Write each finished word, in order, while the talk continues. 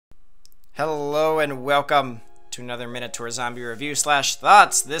Hello and welcome to another MinotaurZombie review slash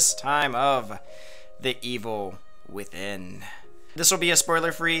thoughts, this time of The Evil Within. This will be a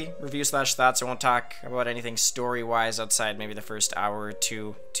spoiler-free review slash thoughts. I won't talk about anything story-wise outside maybe the first hour or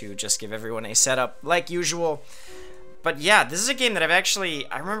two to just give everyone a setup like usual. But yeah, this is a game that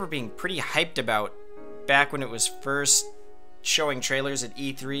I remember being pretty hyped about back when it was first showing trailers at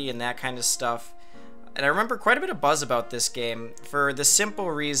E3 and that kind of stuff. And I remember quite a bit of buzz about this game for the simple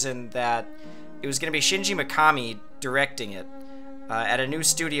reason that it was going to be Shinji Mikami directing it at a new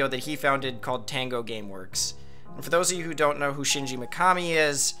studio that he founded called Tango Gameworks. And for those of you who don't know who Shinji Mikami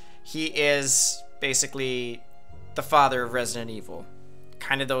is, he is basically the father of Resident Evil.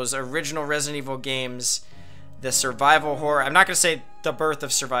 Kind of those original Resident Evil games, the survival horror. I'm not going to say the birth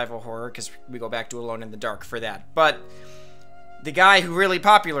of survival horror because we go back to Alone in the Dark for that. But the guy who really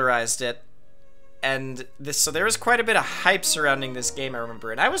popularized it. And so there was quite a bit of hype surrounding this game, I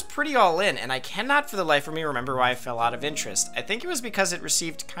remember, and I was pretty all in, and I cannot for the life of me remember why I fell out of interest. I think it was because it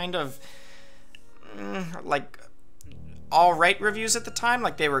received kind of, like, all-right reviews at the time.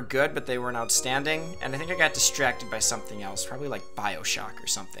 Like, they were good, but they weren't outstanding, and I think I got distracted by something else, probably like BioShock or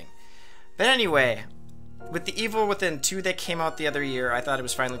something. But anyway, with The Evil Within 2 that came out the other year, I thought it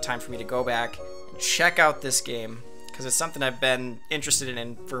was finally time for me to go back and check out this game, because it's something I've been interested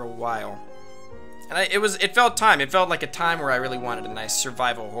in for a while. And it felt time. It felt like a time where I really wanted a nice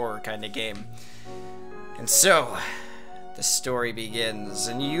survival horror kind of game. And so, the story begins,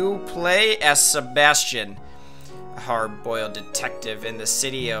 and you play as Sebastian, a hard-boiled detective in the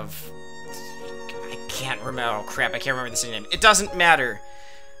city of... I can't remember. Oh, crap. I can't remember the city name. It doesn't matter.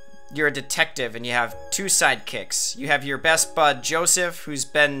 You're a detective, and you have two sidekicks. You have your best bud, Joseph, who's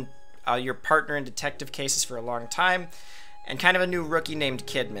been your partner in detective cases for a long time, and kind of a new rookie named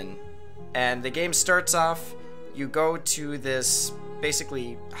Kidman. And the game starts off, you go to this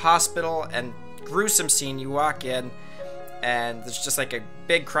basically hospital and gruesome scene. You walk in and there's just like a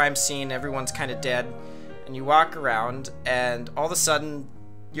big crime scene, everyone's kind of dead, and you walk around and all of a sudden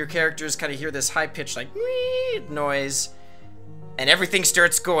your characters kind of hear this high-pitched like wee noise and everything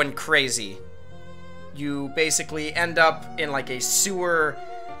starts going crazy. You basically end up in like a sewer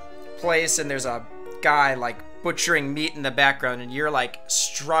place and there's a guy like butchering meat in the background and you're like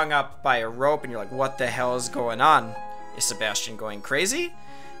strung up by a rope and you're like, what the hell is going on? Is Sebastian going crazy?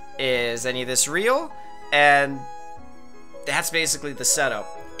 Is any of this real? And that's basically the setup.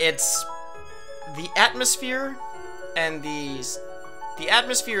 It's the atmosphere, and the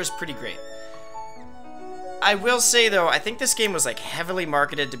atmosphere is pretty great. I will say though, I think this game was like heavily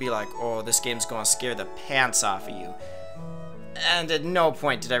marketed to be like, oh, this game's gonna scare the pants off of you. And at no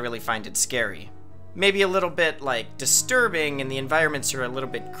point did I really find it scary. Maybe a little bit, like, disturbing, and the environments are a little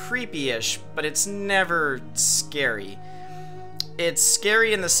bit creepy-ish, but it's never scary. It's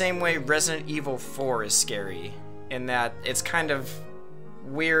scary in the same way Resident Evil 4 is scary, in that it's kind of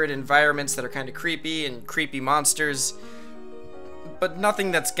weird environments that are kind of creepy, and creepy monsters, but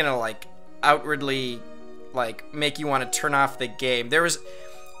nothing that's gonna, like, outwardly, like, make you want to turn off the game. There was...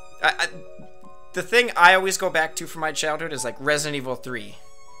 the thing I always go back to from my childhood is, like, Resident Evil 3.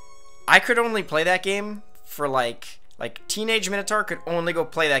 I could only play that game for like Teenage Minotaur could only go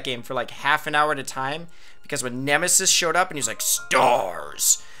play that game for like half an hour at a time, because when Nemesis showed up and he's like,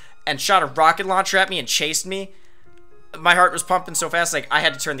 stars, and shot a rocket launcher at me and chased me, my heart was pumping so fast, like, I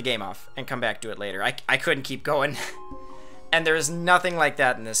had to turn the game off and come back to it later. I couldn't keep going. And there is nothing like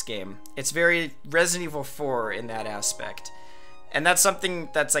that in this game. It's very Resident Evil 4 in that aspect. And that's something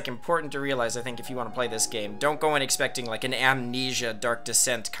that's, like, important to realize, I think, if you want to play this game. Don't go in expecting, like, an Amnesia, Dark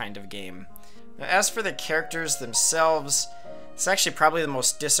Descent kind of game. Now, as for the characters themselves, it's actually probably the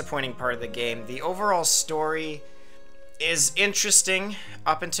most disappointing part of the game. The overall story is interesting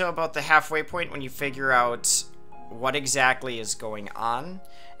up until about the halfway point when you figure out what exactly is going on.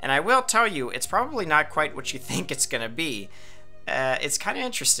 And I will tell you, it's probably not quite what you think it's gonna be. It's kind of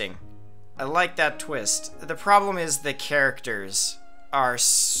interesting. I like that twist. The problem is the characters are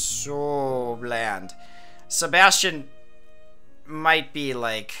so bland. Sebastian might be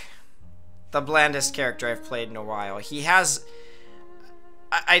like the blandest character I've played in a while. He has...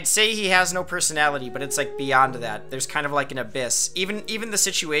 I'd say he has no personality, but it's like beyond that. There's kind of like an abyss. Even the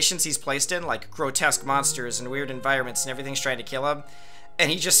situations he's placed in, like grotesque monsters and weird environments and everything's trying to kill him,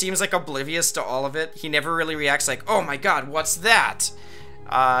 and he just seems like oblivious to all of it. He never really reacts like, oh my god, what's that?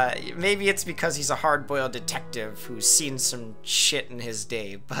 Maybe it's because he's a hard-boiled detective who's seen some shit in his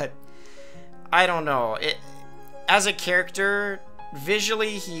day, but I don't know. As a character,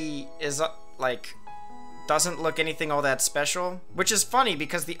 visually he is, like, doesn't look anything all that special, which is funny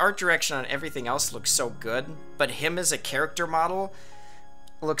because the art direction on everything else looks so good, but him as a character model,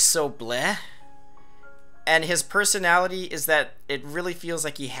 looks so bleh. And his personality is that it really feels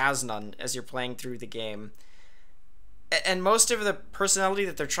like he has none as you're playing through the game. And most of the personality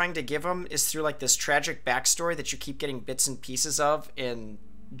that they're trying to give him is through like this tragic backstory that you keep getting bits and pieces of in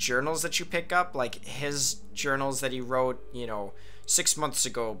journals that you pick up, like his journals that he wrote, you know, 6 months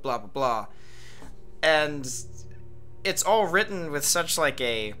ago, blah blah blah. And it's all written with such like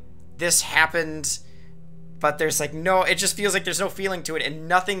a this happened, but there's like no, it just feels like there's no feeling to it, and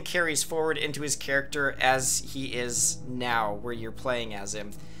nothing carries forward into his character as he is now where you're playing as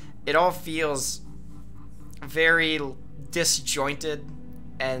him. It all feels very disjointed,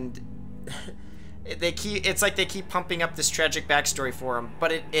 and it's like they keep pumping up this tragic backstory for him,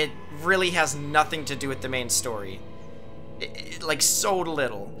 but it really has nothing to do with the main story. Like so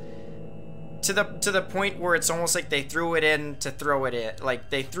little, to the point where it's almost like they threw it in to throw it in.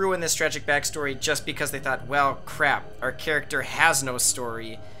 Like they threw in this tragic backstory just because they thought, well, crap, our character has no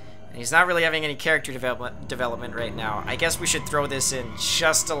story and he's not really having any character development right now. I guess we should throw this in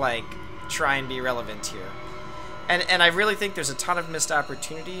just to like try and be relevant here. And I really think there's a ton of missed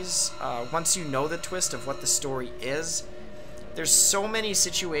opportunities once you know the twist of what the story is. There's so many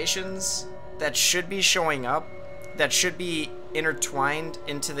situations that should be showing up, that should be intertwined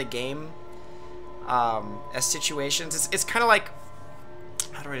into the game as situations. It's kind of like,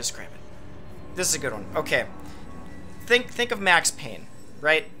 how do I describe it? This is a good one. Okay, think of Max Payne,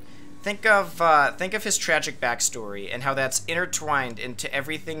 right? Think of his tragic backstory and how that's intertwined into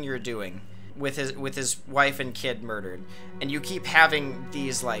everything you're doing. With his wife and kid murdered, and you keep having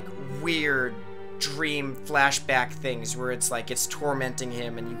these like weird dream flashback things where it's like it's tormenting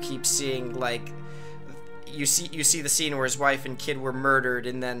him, and you keep seeing like you see the scene where his wife and kid were murdered,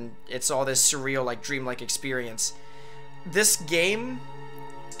 and then it's all this surreal like dreamlike experience. This game,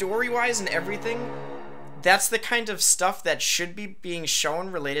 story-wise and everything, that's the kind of stuff that should be being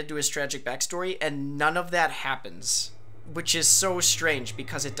shown related to his tragic backstory, and none of that happens. Which is so strange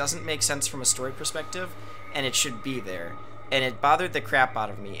because it doesn't make sense from a story perspective, and it should be there. And it bothered the crap out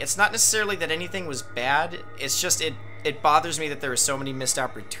of me. It's not necessarily that anything was bad, it's just it bothers me that there are so many missed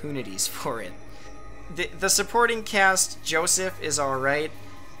opportunities for it. The supporting cast, Joseph is alright,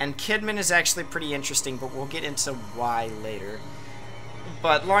 and Kidman is actually pretty interesting, but we'll get into why later.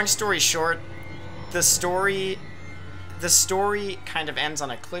 But long story short, the story kind of ends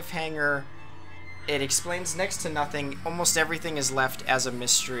on a cliffhanger. It explains next to nothing. Almost everything is left as a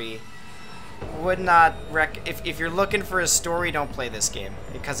mystery. Would not if you're looking for a story, don't play this game,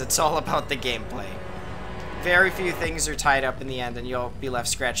 because it's all about the gameplay. Very few things are tied up in the end, and you'll be left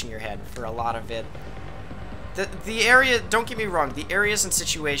scratching your head for a lot of it. The area, don't get me wrong, the areas and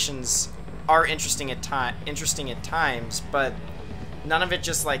situations are interesting at times, but none of it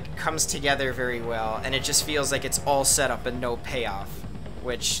just like comes together very well, and it just feels like it's all set up and no payoff,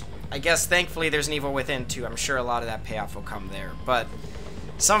 which I guess thankfully there's an Evil Within too. I'm sure a lot of that payoff will come there, but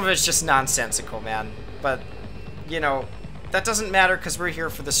some of it's just nonsensical, man. But, you know, that doesn't matter because we're here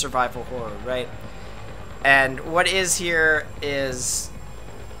for the survival horror, right? And what is here is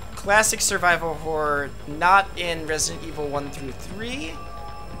classic survival horror, not in Resident Evil 1 through 3,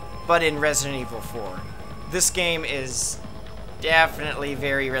 but in Resident Evil 4. This game is definitely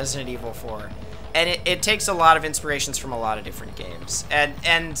very Resident Evil 4. And it takes a lot of inspirations from a lot of different games. And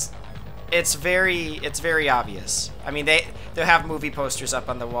it's very obvious. I mean, they'll have movie posters up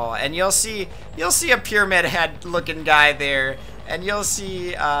on the wall, and you'll see a Pyramid Head looking guy there, and you'll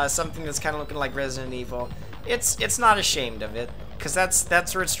see something that's kind of looking like Resident Evil. It's not ashamed of it, because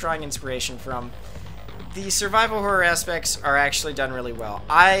that's where it's drawing inspiration from. The survival horror aspects are actually done really well.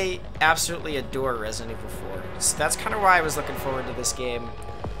 I absolutely adore Resident Evil 4. So that's kind of why I was looking forward to this game.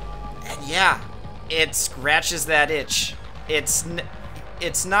 And yeah, it scratches that itch. It's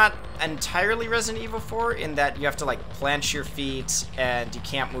not entirely Resident Evil 4 in that you have to like plant your feet and you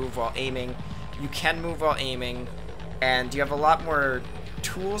can't move while aiming. You can move while aiming, and you have a lot more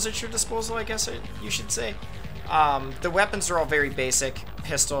tools at your disposal, I guess you should say. The weapons are all very basic: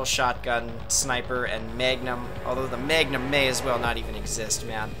 pistol, shotgun, sniper, and magnum, although the magnum may as well not even exist,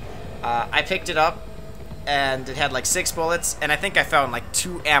 man. I picked it up, and it had like 6 bullets, and I think I found like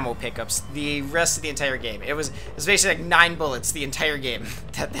 2 ammo pickups the rest of the entire game. It was basically like 9 bullets the entire game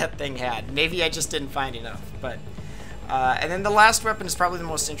that thing had. Maybe I just didn't find enough, but... and then the last weapon is probably the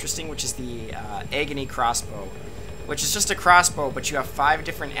most interesting, which is the Agony crossbow, which is just a crossbow, but you have 5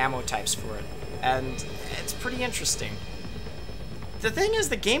 different ammo types for it, and it's pretty interesting. The thing is,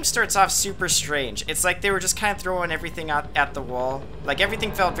 the game starts off super strange. It's like they were just kind of throwing everything out at the wall. Like,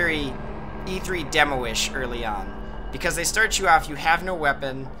 everything felt very E3 demo-ish early on, because they start you off, you have no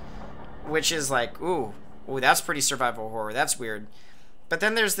weapon, which is like, ooh, that's pretty survival horror, that's weird. But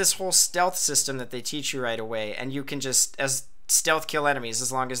then there's this whole stealth system that they teach you right away, and you can just stealth kill enemies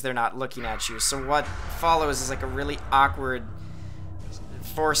as long as they're not looking at you. So what follows is like a really awkward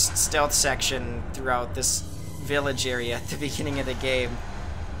forced stealth section throughout this village area at the beginning of the game.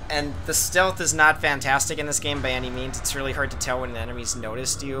 And the stealth is not fantastic in this game by any means. It's really hard to tell when an enemy's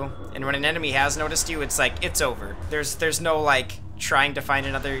noticed you. And when an enemy has noticed you, it's like, it's over. There's no, like, trying to find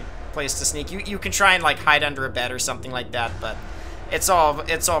another place to sneak. You can try and, like, hide under a bed or something like that, but it's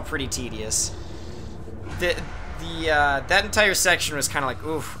all pretty tedious. That entire section was kind of like,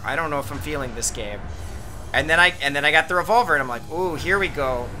 oof, I don't know if I'm feeling this game. And then I got the revolver, and I'm like, ooh, here we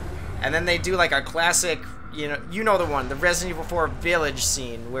go. And then they do, like, a classic... You know the one, the Resident Evil 4 village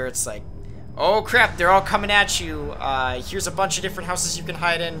scene where it's like, oh crap, they're all coming at you. Here's a bunch of different houses you can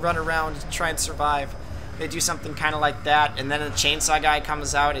hide in, run around, try and survive. They do something kind of like that, and then the chainsaw guy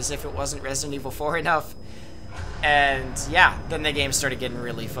comes out as if it wasn't Resident Evil 4 enough. And yeah, then the game started getting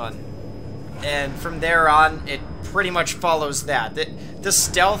really fun. And from there on, it pretty much follows that. The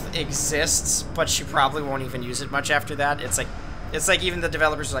stealth exists, but you probably won't even use it much after that. It's like even the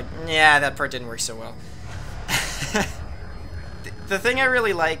developers are like, yeah, that part didn't work so well. The thing I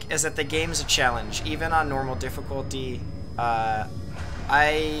really like is that the game's a challenge, even on normal difficulty.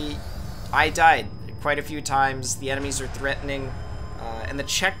 I died quite a few times. The enemies are threatening, and the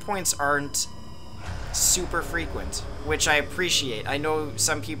checkpoints aren't super frequent, which I appreciate. I know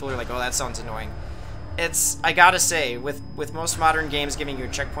some people are like, oh, that sounds annoying. I gotta say, with most modern games giving you a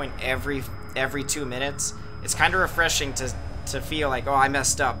checkpoint every 2 minutes, it's kind of refreshing to feel like, oh, I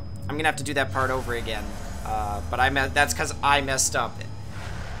messed up. I'm gonna have to do that part over again. But that's because I messed up.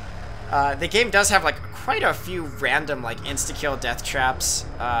 The game does have like quite a few random like insta-kill death traps,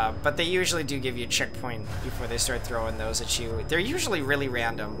 but they usually do give you a checkpoint before they start throwing those at you. They're usually really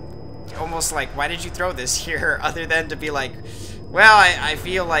random. Almost like, why did you throw this here? Other than to be like, well, I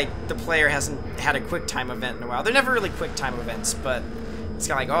feel like the player hasn't had a quick time event in a while. They're never really quick time events, but it's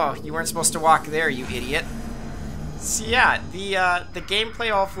kind of like, oh, you weren't supposed to walk there, you idiot. So yeah, the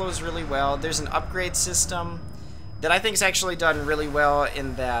gameplay all flows really well. There's an upgrade system that I think is actually done really well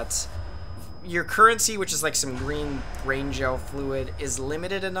in that your currency, which is like some green brain gel fluid, is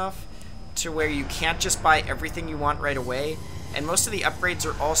limited enough to where you can't just buy everything you want right away. And most of the upgrades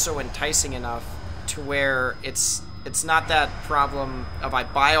are also enticing enough to where it's not that problem of I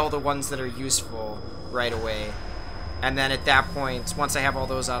buy all the ones that are useful right away. And then at that point, once I have all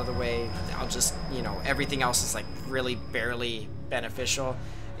those out of the way, I'll just, everything else is like really barely beneficial.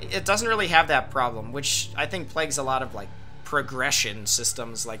 It doesn't really have that problem, which I think plagues a lot of like progression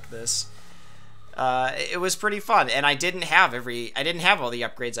systems like this. It was pretty fun, and I didn't have all the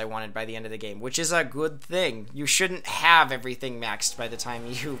upgrades I wanted by the end of the game, which is a good thing. You shouldn't have everything maxed by the time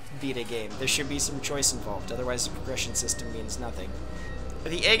you beat a game. There should be some choice involved, otherwise the progression system means nothing.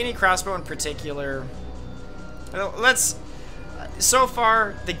 The Agony crossbow in particular, so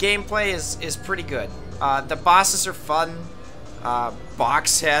far the gameplay is pretty good. The bosses are fun.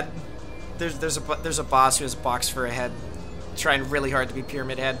 Box head. There's a boss who has a box for a head, trying really hard to be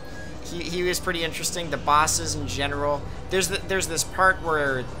Pyramid Head. He was pretty interesting. The bosses in general. There's this part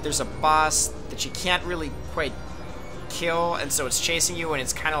where there's a boss that you can't really quite kill, and so it's chasing you, and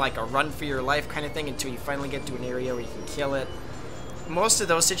it's kind of like a run for your life kind of thing until you finally get to an area where you can kill it. Most of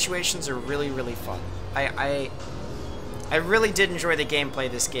those situations are really, really fun. I really did enjoy the gameplay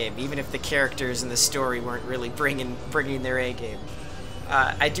of this game, even if the characters and the story weren't really bringing their A game.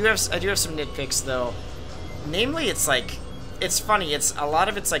 I do have some nitpicks though. Namely, it's funny. A lot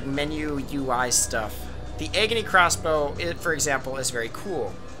of it's like menu UI stuff. The Agony crossbow, for example, is very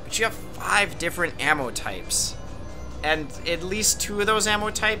cool, but you have 5 different ammo types, and at least 2 of those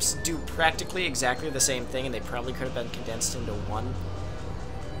ammo types do practically exactly the same thing, and they probably could have been condensed into one.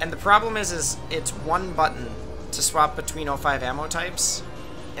 And the problem is it's one button to swap between all 5 ammo types,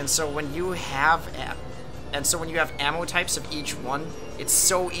 and so when you have ammo types of each one, it's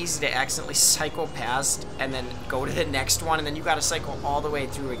so easy to accidentally cycle past and then go to the next one, and then you gotta cycle all the way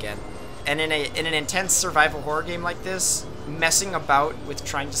through again. And in an intense survival horror game like this, messing about with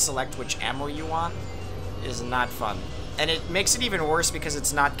trying to select which ammo you want is not fun. And it makes it even worse because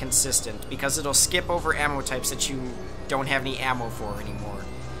it's not consistent, because it'll skip over ammo types that you don't have any ammo for anymore.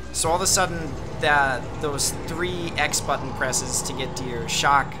 So all of a sudden, those 3 X button presses to get to your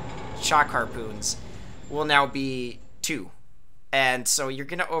shock harpoons will now be 2. And so you're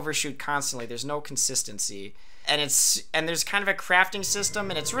gonna overshoot constantly. There's no consistency. And there's kind of a crafting system,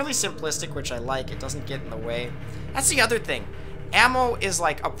 and it's really simplistic, which I like. It doesn't get in the way. That's the other thing. Ammo is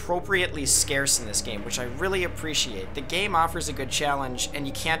like appropriately scarce in this game, which I really appreciate. The game offers a good challenge, and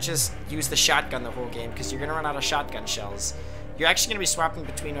you can't just use the shotgun the whole game because you're gonna run out of shotgun shells. you're actually going to be swapping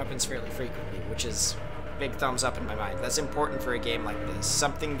between weapons fairly frequently, which is big thumbs up in my mind. That's important for a game like this.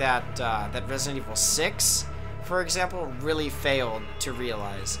 Something that that Resident Evil 6, for example, really failed to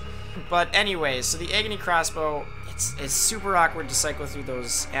realize. But anyway, so the Agony Crossbow, it's super awkward to cycle through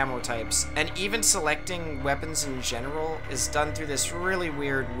those ammo types, and even selecting weapons in general is done through this really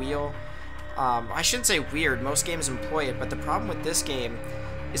weird wheel. I shouldn't say weird, most games employ it, but the problem with this game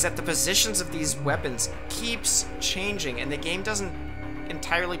is that the positions of these weapons keeps changing, and the game doesn't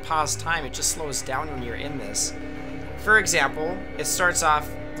entirely pause time, it just slows down when you're in this. For example, it starts off,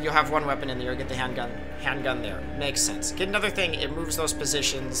 you'll have one weapon in there, you'll get the handgun there. Makes sense. Get another thing, it moves those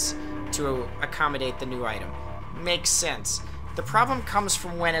positions to accommodate the new item. Makes sense. The problem comes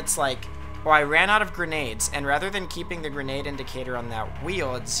from when it's like, oh, I ran out of grenades, and rather than keeping the grenade indicator on that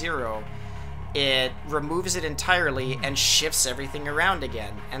wheel at 0, it removes it entirely and shifts everything around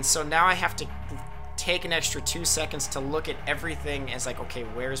again. And so now I have to take an extra 2 seconds to look at everything as like, okay,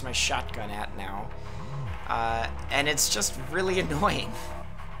 where's my shotgun at now? And it's just really annoying.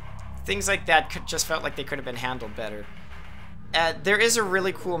 Things like that just felt like they could have been handled better. There is a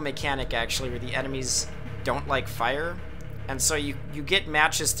really cool mechanic, actually, where the enemies don't like fire. And so you get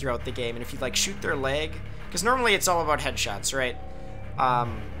matches throughout the game, and if you like shoot their leg, because normally it's all about headshots, right?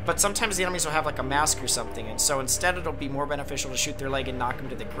 But sometimes the enemies will have like a mask or something, and so instead it'll be more beneficial to shoot their leg and knock them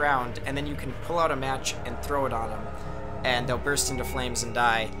to the ground, and then you can pull out a match and throw it on them, and they'll burst into flames and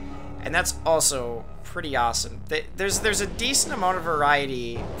die. And that's also pretty awesome. There's a decent amount of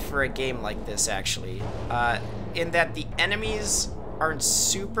variety for a game like this, actually, in that the enemies aren't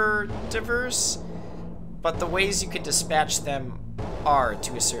super diverse, but the ways you can dispatch them are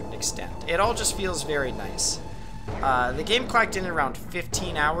to a certain extent. It all just feels very nice. The game clocked in around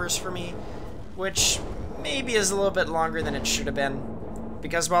 15 hours for me, which maybe is a little bit longer than it should have been,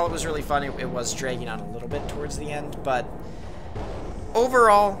 because while it was really fun, it was dragging on a little bit towards the end. But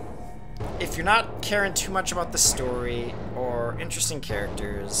overall, if you're not caring too much about the story or interesting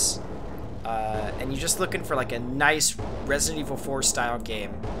characters, and you're just looking for like a nice Resident Evil 4 style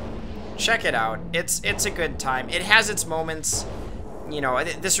game, check it out. It's a good time. It has its moments. You know,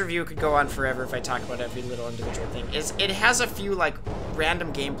 this review could go on forever if I talk about every little individual thing. It has a few like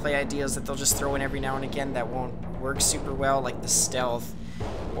random gameplay ideas that they'll just throw in every now and again that won't work super well, like the stealth,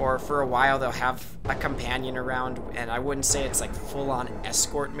 or for a while they'll have a companion around, and I wouldn't say it's like full-on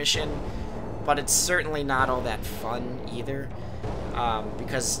escort mission, but it's certainly not all that fun either,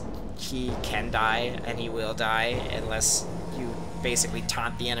 because he can die and he will die unless you basically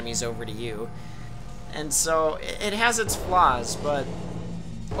taunt the enemies over to you. And so it has its flaws, but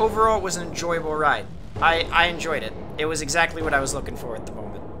overall it was an enjoyable ride. I enjoyed it. It was exactly what I was looking for at the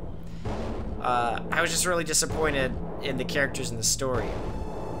moment. I was just really disappointed in the characters and the story.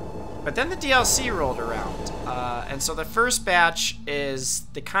 But then the DLC rolled around, and so the first batch is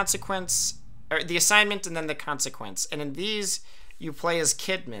the consequence, or the assignment, and then the consequence. And in these, you play as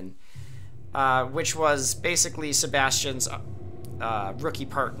Kidman, which was basically Sebastian's rookie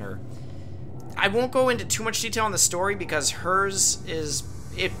partner. I won't go into too much detail on the story because hers is...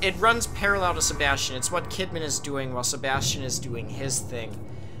 It runs parallel to Sebastian. It's what Kidman is doing while Sebastian is doing his thing.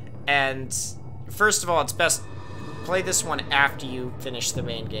 And first of all, it's best play this one after you finish the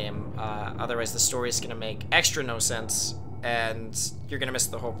main game. Otherwise, the story is going to make extra no sense, and you're going to miss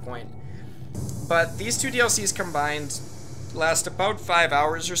the whole point. But these two DLCs combined last about 5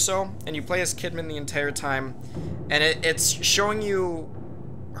 hours or so, and you play as Kidman the entire time. And it's showing you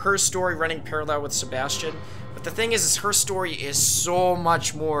her story running parallel with Sebastian, but the thing is her story is so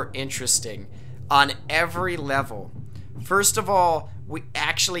much more interesting on every level. First of all, we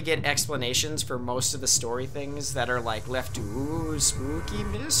actually get explanations for most of the story things that are like left to ooh, spooky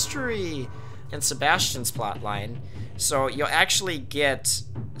mystery in Sebastian's plotline. So you'll actually get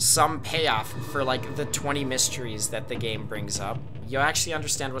some payoff for like the 20 mysteries that the game brings up. You'll actually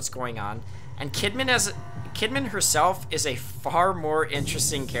understand what's going on. And Kidman herself is a far more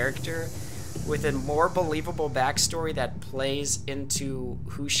interesting character with a more believable backstory that plays into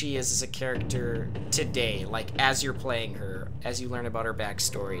who she is as a character today, like as you're playing her, as you learn about her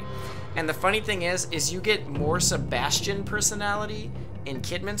backstory. And the funny thing is you get more Sebastian personality in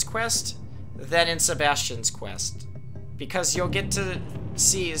Kidman's quest than in Sebastian's quest, because you'll get to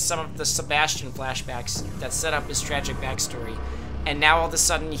see some of the Sebastian flashbacks that set up his tragic backstory, and now all of a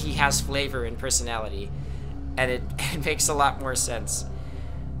sudden he has flavor and personality, and it makes a lot more sense.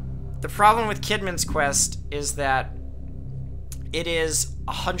 The problem with Kidman's quest is that it is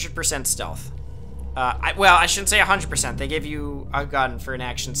 100% stealth. Well, I shouldn't say 100%. They give you a gun for an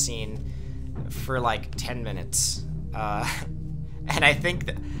action scene for like 10 minutes. And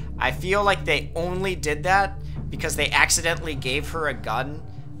I feel like they only did that because they accidentally gave her a gun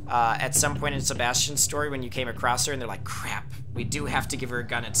at some point in Sebastian's story when you came across her, and they're like, crap, we do have to give her a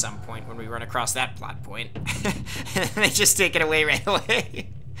gun at some point when we run across that plot point. And they just take it away right away.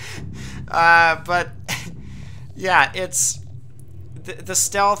 But yeah, it's the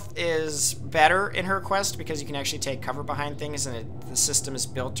stealth is better in her quest because you can actually take cover behind things, and the system is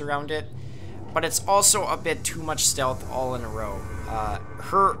built around it. But it's also a bit too much stealth all in a row.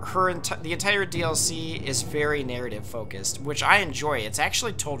 The entire DLC is very narrative focused, which I enjoy. It's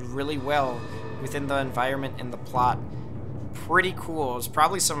actually told really well within the environment and the plot. Pretty cool. It's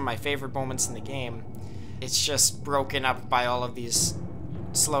probably some of my favorite moments in the game. It's just broken up by all of these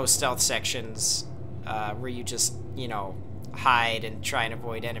slow stealth sections where you just, you know, hide and try and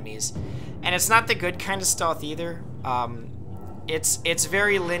avoid enemies. And it's not the good kind of stealth either. It's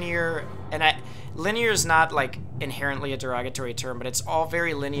very linear, and linear is not like inherently a derogatory term, but it's all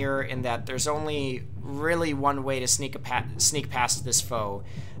very linear in that there's only really one way to sneak past this foe.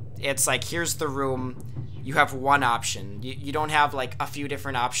 It's like, here's the room, you have one option. You don't have like a few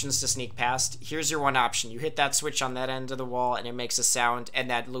different options to sneak past. Here's your one option. You hit that switch on that end of the wall and it makes a sound, and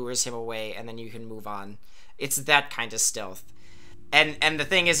that lures him away, and then you can move on. It's that kind of stealth. And the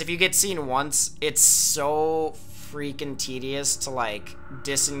thing is, if you get seen once, it's so freaking tedious to like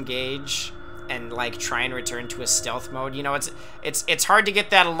disengage and like try and return to a stealth mode. You know, it's hard to get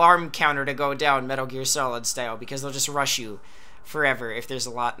that alarm counter to go down Metal Gear Solid style, because they'll just rush you forever if there's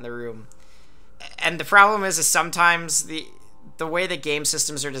a lot in the room. And the problem is sometimes the way the game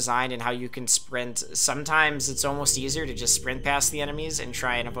systems are designed and how you can sprint, sometimes it's almost easier to just sprint past the enemies and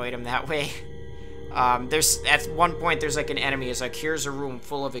try and avoid them that way. There's at one point there's like an enemy, it's like, here's a room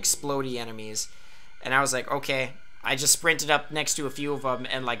full of explodey enemies, and I was like, okay. I just sprinted up next to a few of them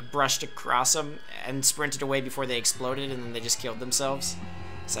and like brushed across them and sprinted away before they exploded, and then they just killed themselves.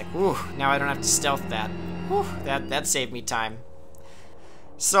 It's like, whew, now I don't have to stealth that. Whew, that saved me time.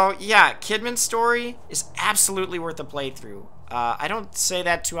 So yeah, Kidman's story is absolutely worth a playthrough. I don't say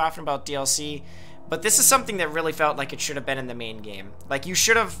that too often about DLC, but this is something that really felt like it should have been in the main game. Like, you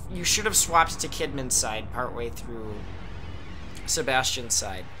should have swapped to Kidman's side partway through Sebastian's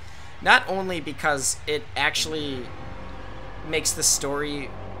side. Not only because it actually makes the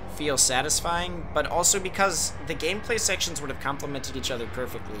story feel satisfying, but also because the gameplay sections would have complemented each other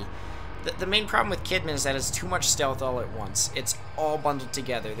perfectly. The main problem with Kidman is that it's too much stealth all at once. It's all bundled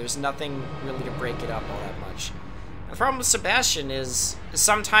together. There's nothing really to break it up all that much. The problem with Sebastian is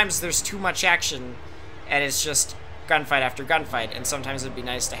sometimes there's too much action, and it's just gunfight after gunfight, and sometimes it'd be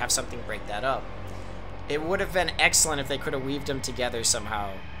nice to have something break that up. It would have been excellent if they could have weaved them together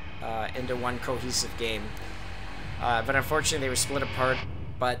somehow. Into one cohesive game. But unfortunately they were split apart.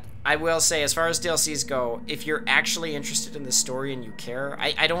 But I will say, as far as DLCs go, if you're actually interested in the story and you care,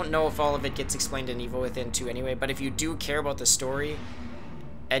 I don't know if all of it gets explained in Evil Within 2 anyway, but if you do care about the story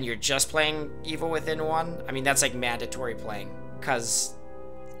and you're just playing Evil Within 1, I mean, that's like mandatory playing, because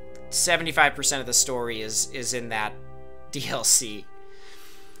 75% of the story is in that DLC.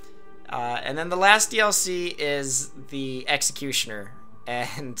 And then the last DLC is the Executioner.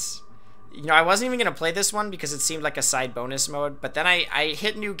 And, you know, I wasn't even going to play this one because it seemed like a side bonus mode, but then I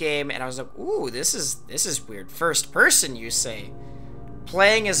hit new game and I was like, ooh, this is weird. First person, you say.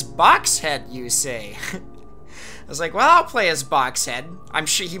 Playing as Boxhead, you say. I was like, well, I'll play as Boxhead. I'm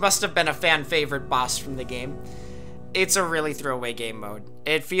sure he must have been a fan favorite boss from the game. It's a really throwaway game mode.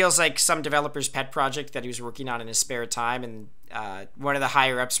 It feels like some developer's pet project that he was working on in his spare time, and one of the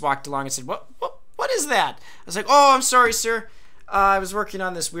higher ups walked along and said, what is that? I was like, oh, I'm sorry, sir. I was working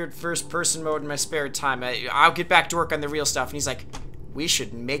on this weird first-person mode in my spare time. I'll get back to work on the real stuff. And he's like, we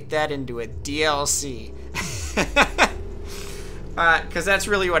should make that into a DLC. Because that's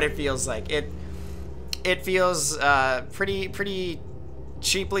really what it feels like. It feels pretty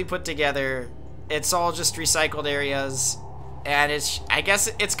cheaply put together. It's all just recycled areas. And I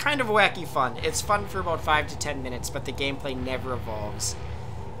guess it's kind of wacky fun. It's fun for about 5 to 10 minutes, but the gameplay never evolves.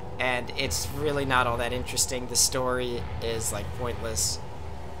 And it's really not all that interesting. The story is like pointless,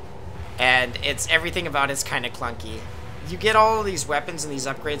 and everything about it's kind of clunky. You get all of these weapons and these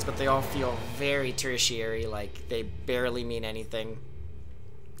upgrades, but they all feel very tertiary, like they barely mean anything.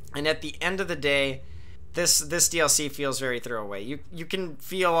 And at the end of the day, this DLC feels very throwaway. You can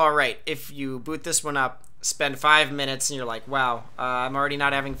feel alright if you boot this one up, spend 5 minutes, and you're like, wow, I'm already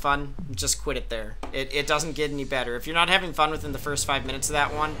not having fun. Just quit it there. It doesn't get any better. If you're not having fun within the first 5 minutes of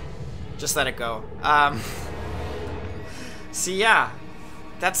that one, just let it go. So yeah,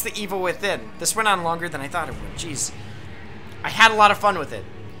 that's the Evil Within. This went on longer than I thought it would. Jeez. I had a lot of fun with it.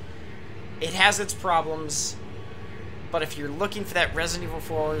 It has its problems, but if you're looking for that Resident Evil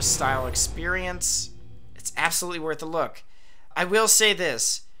 4 style experience, It's absolutely worth a look. I will say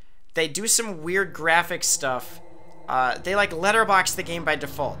this. They do some weird graphic stuff. They like letterbox the game by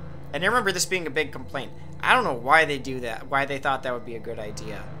default. And I remember this being a big complaint. I don't know why they do that, why they thought that would be a good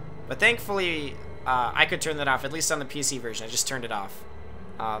idea. But thankfully, I could turn that off, at least on the PC version. I just turned it off.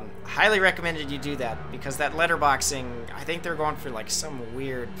 Highly recommended you do that, because that letterboxing, I think they're going for like some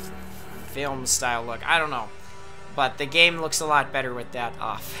weird film style look. I don't know. But the game looks a lot better with that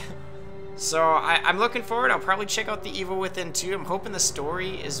off. So I'm looking forward. I'll probably check out The Evil Within 2. I'm hoping the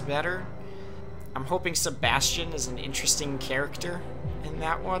story is better. I'm hoping Sebastian is an interesting character in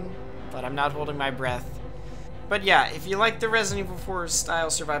that one, but I'm not holding my breath. But yeah, if you like the Resident Evil 4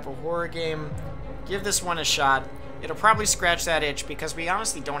 style survival horror game, give this one a shot. It'll probably scratch that itch, because we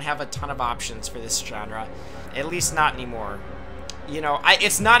honestly don't have a ton of options for this genre. At least not anymore. You know,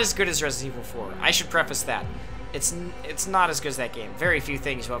 it's not as good as Resident Evil 4. I should preface that. It's not as good as that game. Very few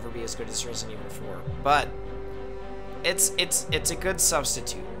things will ever be as good as Resident Evil 4. But it's a good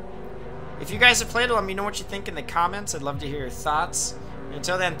substitute. If you guys have played it, let me know what you think in the comments. I'd love to hear your thoughts.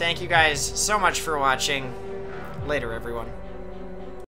 Until then, thank you guys so much for watching. Later, everyone.